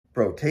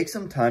Bro, take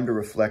some time to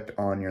reflect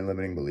on your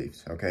limiting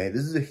beliefs, okay?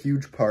 This is a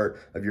huge part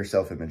of your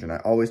self-image, and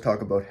I always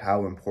talk about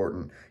how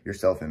important your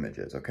self-image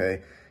is,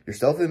 okay? Your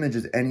self-image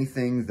is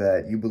anything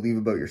that you believe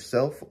about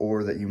yourself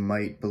or that you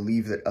might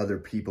believe that other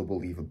people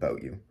believe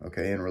about you,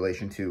 okay? In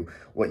relation to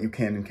what you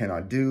can and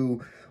cannot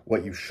do,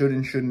 what you should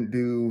and shouldn't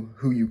do,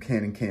 who you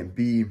can and can't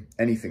be,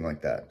 anything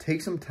like that.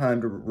 Take some time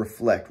to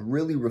reflect,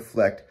 really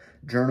reflect,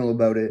 journal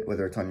about it,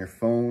 whether it's on your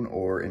phone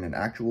or in an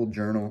actual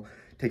journal.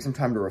 Take some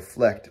time to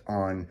reflect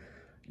on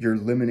your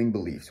limiting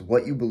beliefs,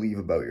 what you believe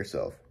about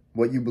yourself,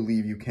 what you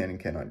believe you can and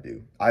cannot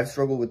do. I've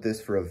struggled with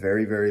this for a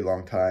very, very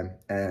long time.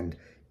 And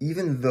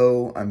even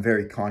though I'm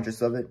very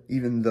conscious of it,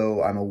 even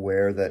though I'm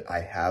aware that I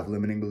have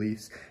limiting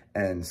beliefs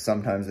and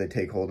sometimes they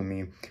take hold of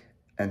me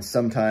and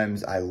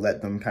sometimes I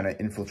let them kind of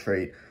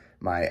infiltrate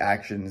my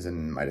actions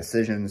and my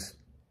decisions,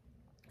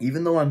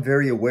 even though I'm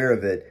very aware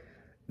of it,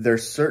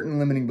 there's certain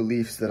limiting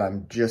beliefs that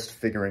I'm just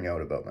figuring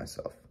out about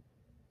myself.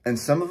 And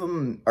some of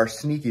them are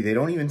sneaky. They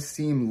don't even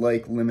seem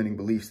like limiting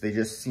beliefs. They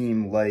just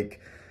seem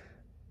like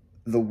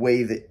the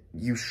way that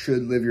you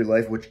should live your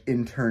life, which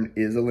in turn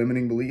is a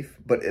limiting belief.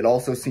 But it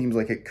also seems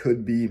like it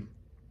could be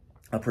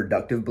a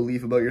productive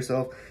belief about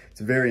yourself.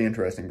 It's very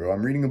interesting, bro.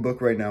 I'm reading a book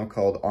right now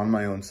called On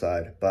My Own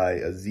Side by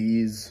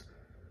Aziz.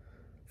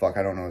 Fuck,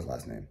 I don't know his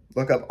last name.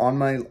 Look up On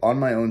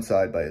My Own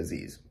Side by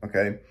Aziz,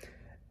 okay?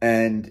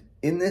 And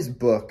in this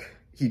book,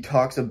 he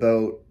talks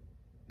about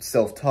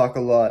self-talk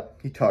a lot.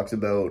 He talks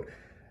about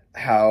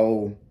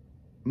how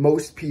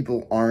most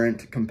people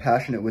aren't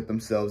compassionate with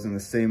themselves in the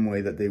same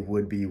way that they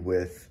would be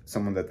with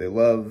someone that they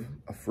love,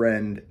 a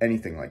friend,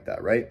 anything like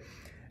that, right?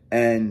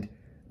 And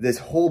this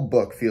whole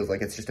book feels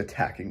like it's just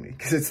attacking me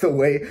because it's the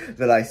way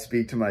that I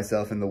speak to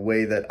myself and the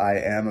way that I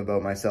am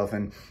about myself.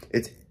 And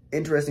it's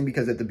interesting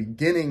because at the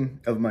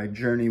beginning of my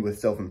journey with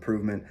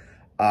self-improvement,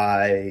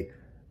 I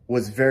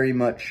was very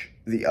much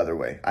the other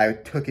way. I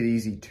took it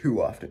easy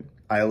too often.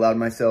 I allowed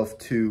myself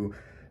to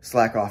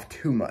slack off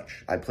too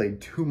much. I played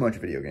too much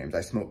video games.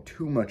 I smoked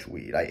too much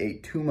weed. I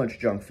ate too much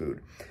junk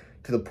food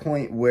to the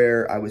point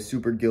where I was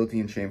super guilty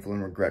and shameful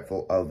and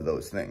regretful of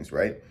those things,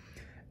 right?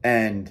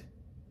 And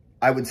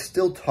I would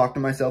still talk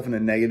to myself in a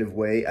negative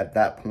way at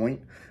that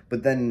point.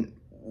 But then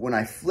when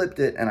I flipped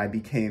it and I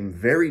became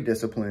very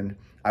disciplined,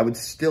 I would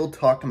still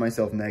talk to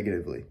myself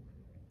negatively,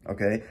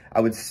 okay?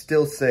 I would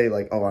still say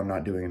like, oh, I'm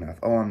not doing enough.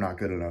 Oh, I'm not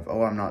good enough.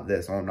 Oh, I'm not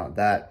this. Oh, I'm not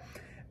that.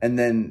 And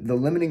then the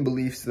limiting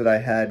beliefs that I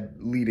had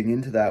leading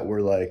into that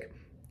were like,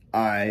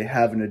 I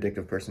have an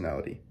addictive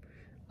personality.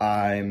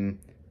 I'm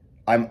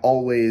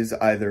always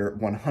either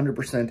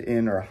 100%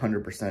 in or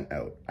 100%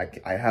 out.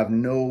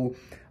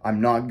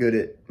 I'm not good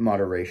at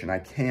moderation.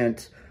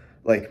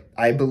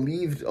 I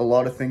believed a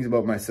lot of things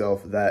about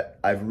myself that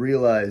I've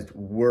realized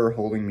were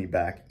holding me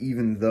back,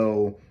 even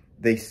though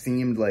they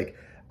seemed like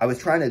I was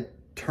trying to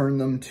turn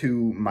them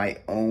to my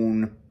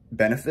own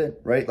benefit,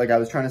 right? Like I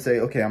was trying to say,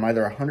 okay, I'm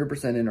either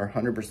 100% in or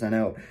 100%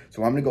 out.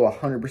 So I'm going to go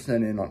 100%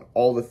 in on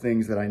all the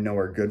things that I know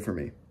are good for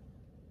me.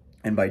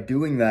 And by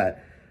doing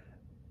that,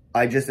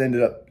 I just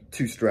ended up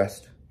too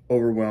stressed,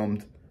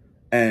 overwhelmed.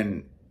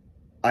 And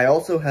I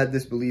also had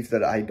this belief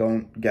that I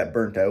don't get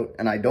burnt out,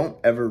 and I don't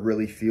ever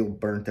really feel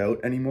burnt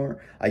out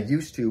anymore. I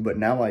used to, but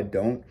now I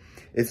don't.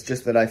 It's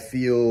just that I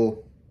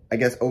feel, I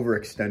guess,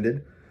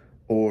 overextended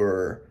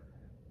or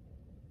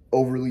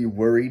overly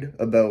worried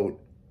about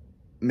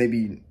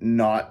maybe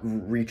not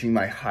reaching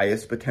my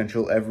highest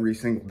potential every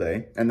single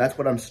day. And that's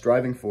what I'm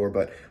striving for.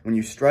 But when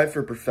you strive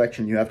for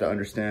perfection, you have to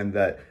understand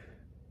that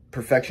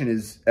perfection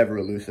is ever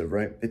elusive,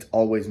 right? It's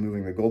always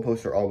moving. The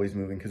goalposts are always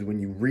moving, because when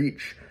you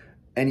reach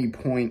any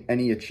point,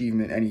 any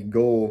achievement, any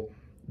goal,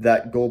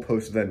 that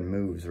goalpost then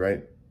moves,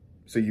 right?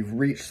 So you've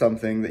reached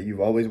something that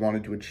you've always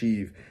wanted to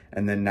achieve,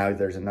 and then now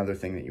there's another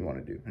thing that you want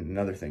to do, and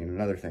another thing, and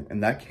another thing.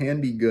 And that can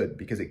be good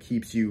because it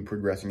keeps you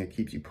progressing, it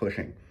keeps you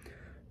pushing.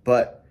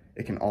 But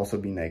it can also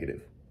be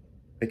negative.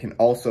 It can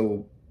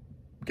also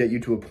get you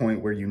to a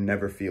point where you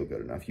never feel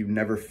good enough. You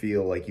never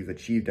feel like you've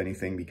achieved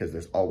anything because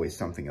there's always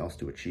something else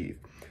to achieve.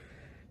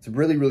 It's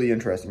really, really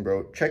interesting,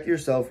 bro. Check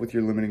yourself with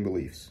your limiting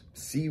beliefs.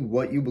 See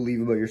what you believe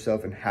about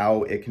yourself and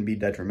how it can be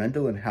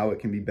detrimental and how it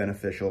can be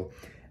beneficial,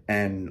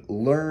 and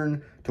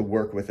learn to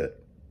work with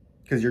it.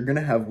 Because you're going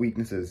to have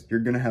weaknesses. You're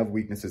going to have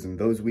weaknesses, and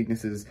those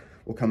weaknesses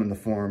will come in the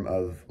form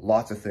of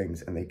lots of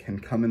things, and they can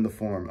come in the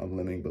form of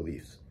limiting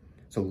beliefs.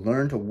 So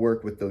learn to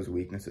work with those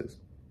weaknesses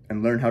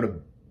and learn how to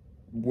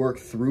work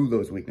through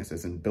those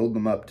weaknesses and build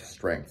them up to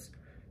strengths.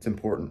 It's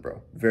important,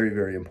 bro. Very,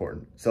 very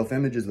important.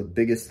 Self-image is the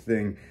biggest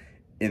thing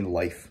in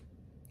life.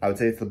 I would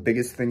say it's the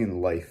biggest thing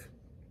in life.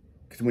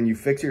 Because when you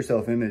fix your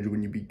self-image,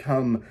 when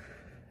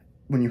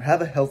you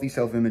have a healthy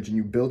self-image and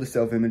you build a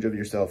self-image of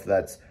yourself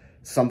that's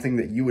something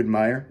that you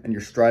admire and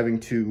you're striving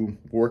to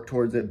work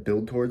towards it,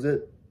 build towards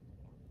it,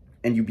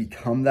 and you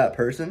become that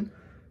person,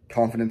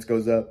 confidence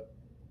goes up,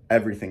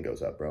 everything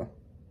goes up, bro.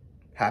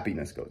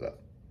 Happiness goes up.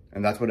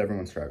 And that's what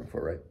everyone's striving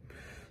for, right?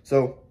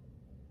 So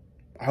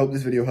I hope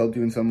this video helped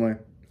you in some way.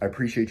 I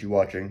appreciate you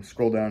watching.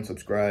 Scroll down,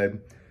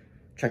 subscribe,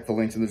 check the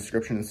links in the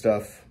description and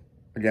stuff.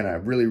 Again, I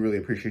really, really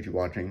appreciate you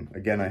watching.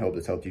 Again, I hope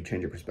this helped you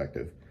change your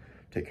perspective.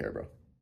 Take care, bro.